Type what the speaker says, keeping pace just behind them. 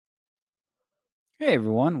Hey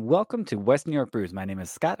everyone, welcome to West New York Brews. My name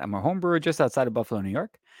is Scott. I'm a home brewer just outside of Buffalo, New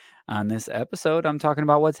York. On this episode, I'm talking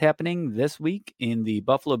about what's happening this week in the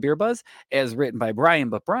Buffalo Beer Buzz, as written by Brian.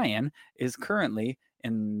 But Brian is currently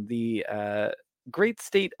in the great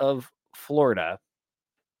state of Florida,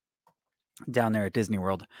 down there at Disney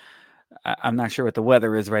World. I'm not sure what the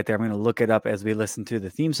weather is right there. I'm going to look it up as we listen to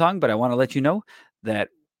the theme song, but I want to let you know that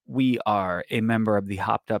we are a member of the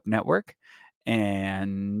Hopped Up Network,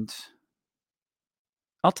 and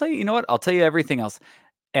I'll tell you, you know what? I'll tell you everything else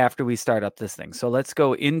after we start up this thing. So let's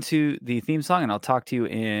go into the theme song and I'll talk to you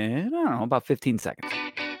in, I don't know, about 15 seconds.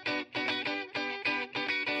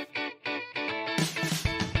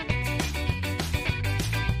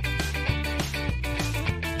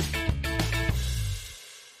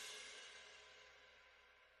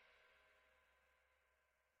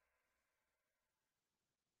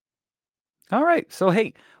 All right. So,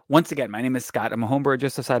 hey, once again, my name is Scott. I'm a home brewer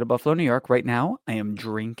just outside of Buffalo, New York. Right now, I am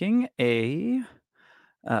drinking a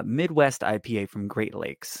Midwest IPA from Great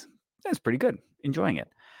Lakes. That's pretty good. Enjoying it.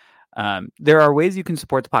 There are ways you can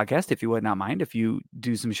support the podcast if you would not mind. If you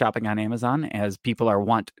do some shopping on Amazon, as people are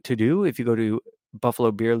wont to do, if you go to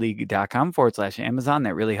buffalobeerleague.com/Amazon,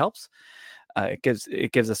 that really helps.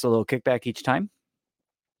 It gives us a little kickback each time.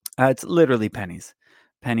 It's literally pennies.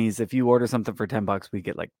 Pennies. If you order something for $10, we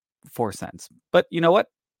get like 4 cents. But you know what?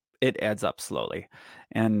 It adds up slowly.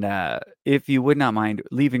 And if you would not mind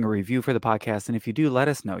leaving a review for the podcast, and if you do, let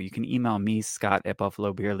us know. You can email me, Scott at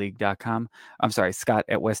buffalobeerleague.com. I'm sorry, Scott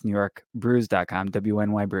at westnewyorkbrews.com,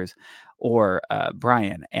 WNY Brews, or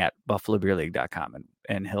Brian at buffalobeerleague.com.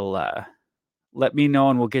 And he'll let me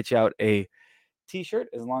know, and we'll get you out a t-shirt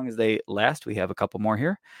as long as they last. We have a couple more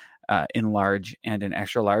here in large and an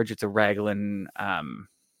extra large. It's a Raglan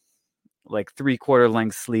like 3/4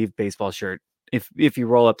 length sleeve baseball shirt. If you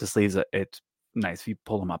roll up the sleeves, it's nice if you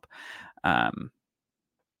pull them up.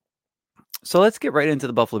 So let's get right into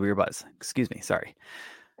the Buffalo Beer Buzz. Excuse me, sorry.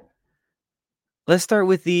 Let's start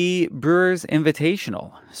with the Brewers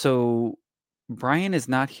Invitational. So Brian is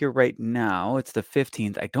not here right now. It's the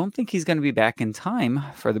 15th. I don't think he's going to be back in time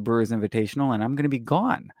for the Brewers Invitational, and I'm going to be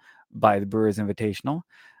gone by the Brewers Invitational.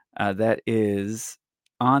 That is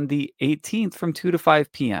on the 18th from 2 to 5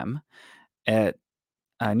 p.m. at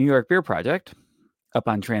New York Beer Project up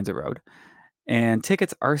on Transit Road. And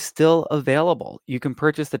tickets are still available. You can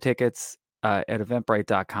purchase the tickets at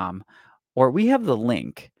eventbrite.com, or we have the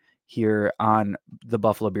link here on the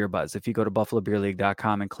Buffalo Beer Buzz. If you go to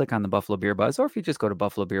buffalobeerleague.com and click on the Buffalo Beer Buzz, or if you just go to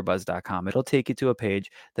buffalobeerbuzz.com, it'll take you to a page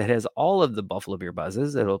that has all of the Buffalo Beer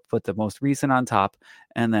Buzzes. It'll put the most recent on top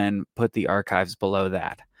and then put the archives below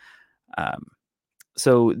that.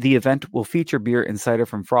 So the event will feature beer and cider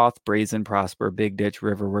from Froth, Brazen, Prosper, Big Ditch,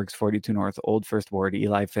 Riverworks, 42 North, Old First Ward,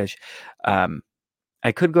 Eli Fish. I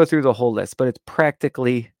could go through the whole list, but it's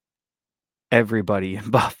practically everybody in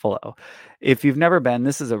Buffalo. If you've never been,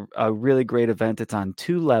 this is a really great event. It's on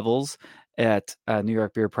 2 levels at New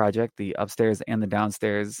York Beer Project, the upstairs and the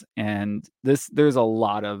downstairs. And there's a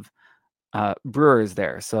lot of brewers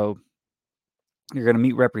there. So you're going to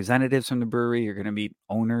meet representatives from the brewery. You're going to meet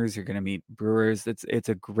owners. You're going to meet brewers. It's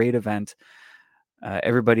a great event.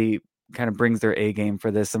 Everybody kind of brings their A game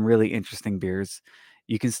for this. Some really interesting beers.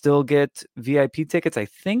 You can still get VIP tickets, I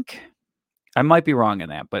think. I might be wrong in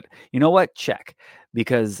that, but you know what? Check,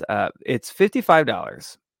 because it's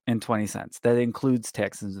 $55.20. That includes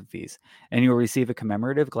taxes and fees, and you'll receive a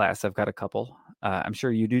commemorative glass. I've got a couple. I'm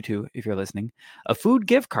sure you do too, if you're listening. A food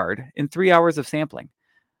gift card and 3 hours of sampling.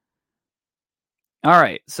 All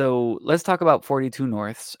right, so let's talk about 42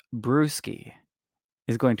 North's Brewski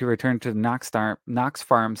is going to return to the Knox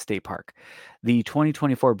Farm State Park. The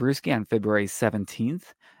 2024 Brewski on February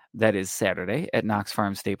 17th, that is Saturday, at Knox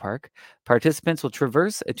Farm State Park. Participants will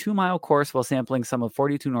traverse a 2-mile course while sampling some of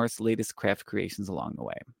 42 North's latest craft creations along the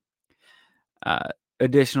way.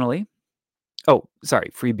 Additionally,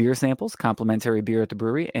 free beer samples, complimentary beer at the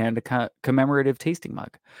brewery, and a commemorative tasting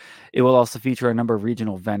mug. It will also feature a number of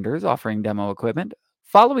regional vendors offering demo equipment.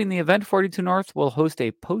 Following the event, 42 North will host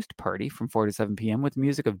a post party from 4 to 7 p.m. with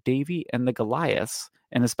music of Davy and the Goliaths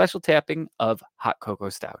and a special tapping of hot cocoa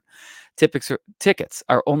stout. Tickets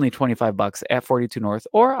are only $25 at 42 North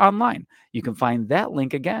or online. You can find that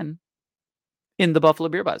link again in the Buffalo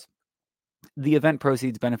Beer Buzz. The event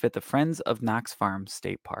proceeds benefit the Friends of Knox Farm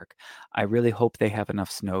State Park. I really hope they have enough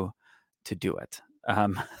snow to do it.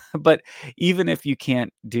 But even if you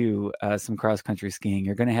can't do some cross-country skiing,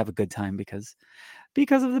 you're going to have a good time because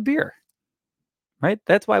of the beer, right?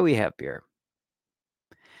 That's why we have beer.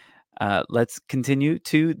 Let's continue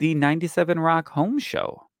to the 97 Rock Home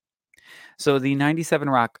Show. So the 97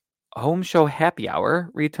 Rock Home Show Happy Hour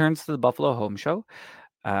returns to the Buffalo Home Show.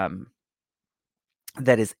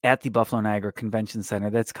 That is at the Buffalo Niagara Convention Center.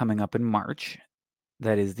 That's coming up in March.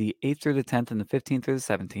 That is the 8th through the 10th and the 15th through the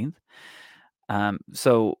 17th.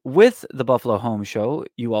 So with the Buffalo Home Show,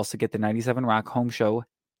 you also get the 97 Rock Home Show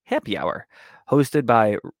Happy Hour, hosted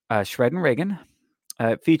by Shred and Reagan.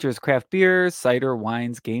 It features craft beers, cider,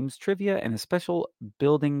 wines, games, trivia, and a special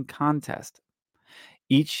building contest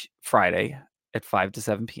each Friday at 5 to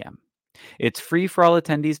 7 p.m. It's free for all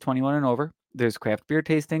attendees 21 and over. There's craft beer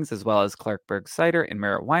tastings as well as Clarkburg cider and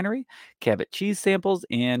Merritt Winery, Cabot cheese samples,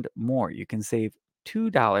 and more. You can save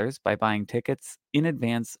 $2 by buying tickets in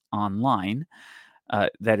advance online.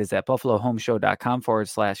 That is at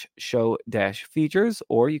buffalohomeshow.com/show-features,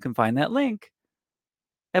 or you can find that link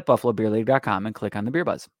at buffalobeerleague.com and click on the Beer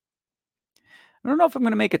Buzz. I don't know if I'm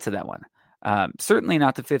going to make it to that one. Certainly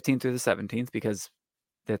not the 15th through the 17th because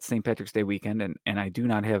that's St. Patrick's Day weekend, and I do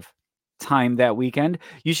not have time that weekend.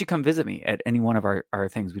 You should come visit me at any one of our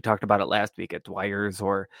things. We talked about it last week at Dwyer's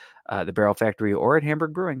or the Barrel Factory or at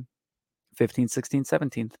Hamburg Brewing, 15th, 16th,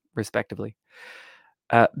 17th, respectively.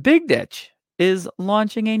 Big Ditch is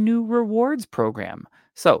launching a new rewards program.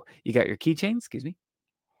 So you got your keychain,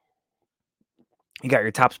 you got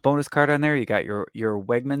your Topps bonus card on there, you got your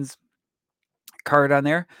Wegmans card on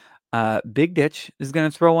there. Big Ditch is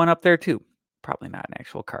going to throw one up there too. Probably not an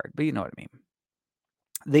actual card, but you know what I mean.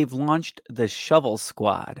 They've launched the Shovel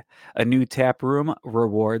Squad, a new tap room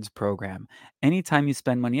rewards program. Anytime you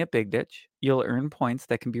spend money at Big Ditch, you'll earn points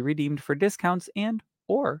that can be redeemed for discounts and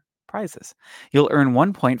or prizes. You'll earn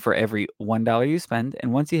 1 point for every $1 you spend,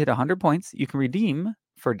 and once you hit 100 points, you can redeem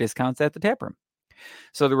for discounts at the tap room.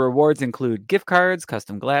 So the rewards include gift cards,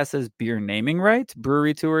 custom glasses, beer naming rights,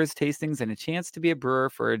 brewery tours, tastings, and a chance to be a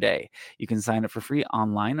brewer for a day. You can sign up for free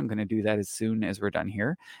online. I'm going to do that as soon as we're done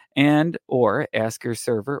here. And or ask your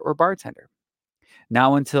server or bartender.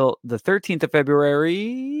 Now until the 13th of February.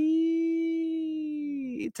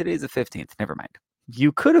 Today's the 15th. Never mind.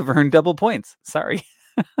 You could have earned double points. Sorry.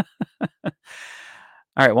 All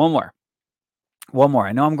right, one more.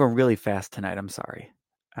 I know I'm going really fast tonight. I'm sorry.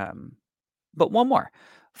 But one more.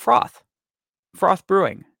 Froth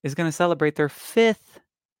Brewing is going to celebrate their 5th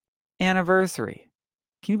anniversary.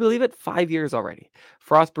 Can you believe it? 5 years already.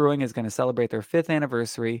 Froth Brewing is going to celebrate their 5th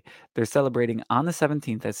anniversary. They're celebrating on the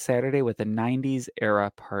 17th, that's Saturday, with a 90s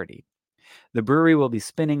era party. The brewery will be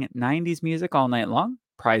spinning 90s music all night long.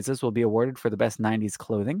 Prizes will be awarded for the best 90s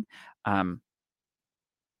clothing. I'm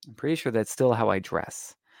pretty sure that's still how I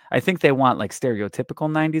dress. I think they want like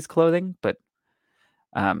stereotypical 90s clothing, but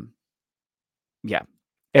yeah,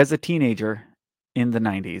 as a teenager in the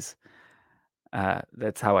 90s,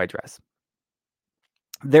 that's how I dress.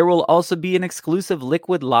 There will also be an exclusive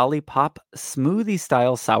liquid lollipop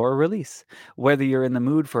smoothie-style sour release. Whether you're in the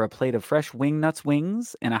mood for a plate of fresh Wingnuts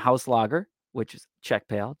wings and a house lager, which is Czech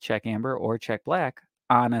Pale, Czech Amber, or Czech Black,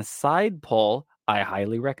 on a side pull, I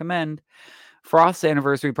highly recommend. Froth's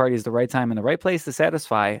anniversary party is the right time and the right place to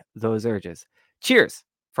satisfy those urges. Cheers,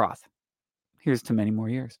 Froth. Here's to many more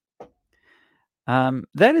years.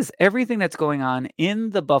 That is everything that's going on in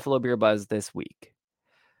the Buffalo Beer Buzz this week.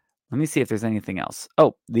 Let me see if there's anything else.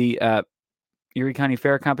 Oh, the Erie County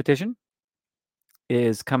Fair competition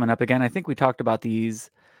is coming up again. I think we talked about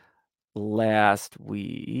these last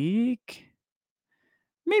week.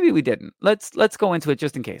 Maybe we didn't. Let's go into it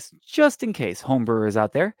just in case. Just in case, homebrewers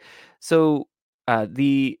out there. So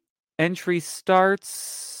the entry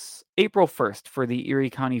starts April 1st for the Erie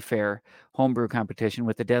County Fair homebrew competition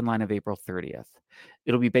with the deadline of April 30th.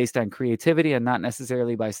 It'll be based on creativity and not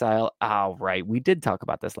necessarily by style. Oh, right. We did talk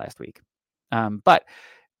about this last week. But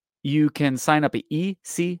you can sign up at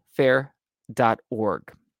ecfair.org.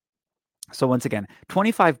 So once again,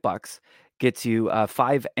 $25 gets you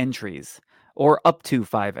 5 entries or up to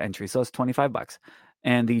 5 entries. So it's $25.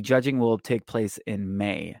 And the judging will take place in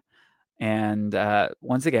May. And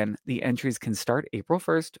once again, the entries can start April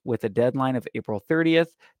 1st with a deadline of April 30th.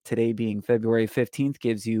 Today being February 15th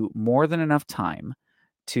gives you more than enough time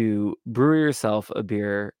to brew yourself a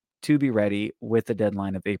beer to be ready with the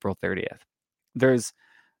deadline of April 30th. There's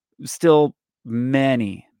still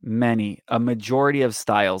a majority of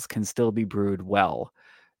styles can still be brewed well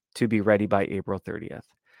to be ready by April 30th.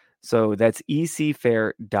 So that's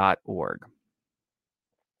ecfair.org.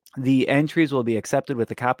 The entries will be accepted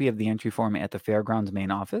with a copy of the entry form at the Fairgrounds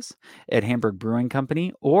main office, at Hamburg Brewing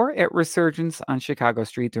Company, or at Resurgence on Chicago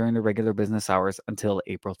Street during the regular business hours until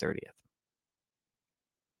April 30th.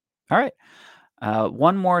 All right.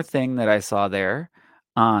 One more thing that I saw there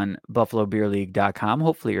on BuffaloBeerLeague.com.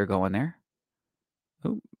 Hopefully you're going there.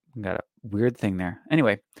 Ooh, got a weird thing there.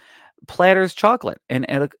 Anyway, Platters Chocolate and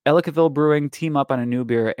Ellicottville Brewing team up on a new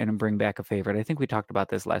beer and bring back a favorite. I think we talked about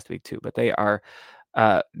this last week too, but they have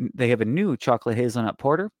a new chocolate hazelnut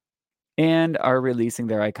porter and are releasing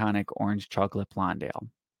their iconic orange chocolate blonde ale.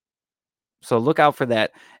 So look out for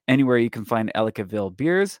that anywhere you can find Ellicottville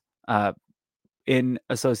beers, in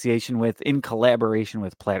collaboration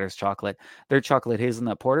with Platters Chocolate, their chocolate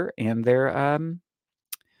hazelnut porter and their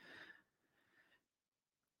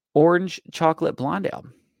orange chocolate blonde ale.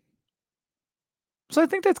 So I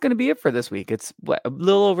think that's going to be it for this week. It's a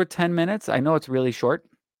little over 10 minutes. I know it's really short.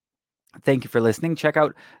 Thank you for listening. Check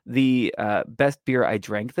out the best beer I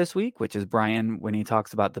drank this week, which is Brian when he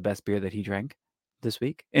talks about the best beer that he drank this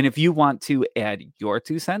week. And if you want to add your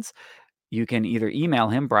 2 cents, you can either email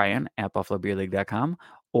him, Brian, at buffalobeerleague.com,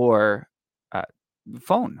 or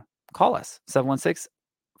call us,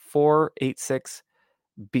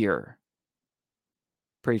 716-486-BEER.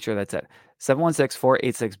 Pretty sure that's it.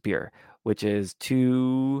 716-486-BEER, which is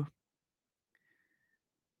I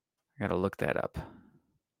got to look that up.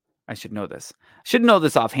 I should know this. I should know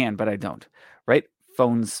this offhand, but I don't. Right?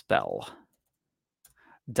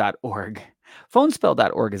 Phonespell.org.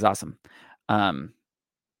 Phonespell.org is awesome.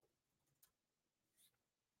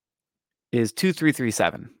 Is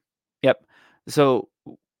 2337. Yep. So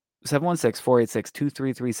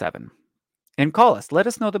 716-486-2337. And call us. Let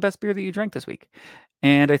us know the best beer that you drank this week.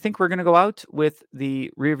 And I think we're going to go out with the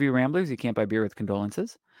Rearview Ramblers. You can't buy beer with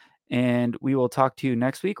condolences. And we will talk to you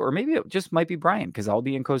next week. Or maybe it just might be Brian, because I'll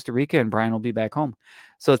be in Costa Rica and Brian will be back home.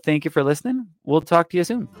 So thank you for listening. We'll talk to you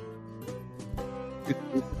soon.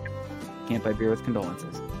 Can't buy beer with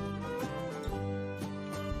condolences.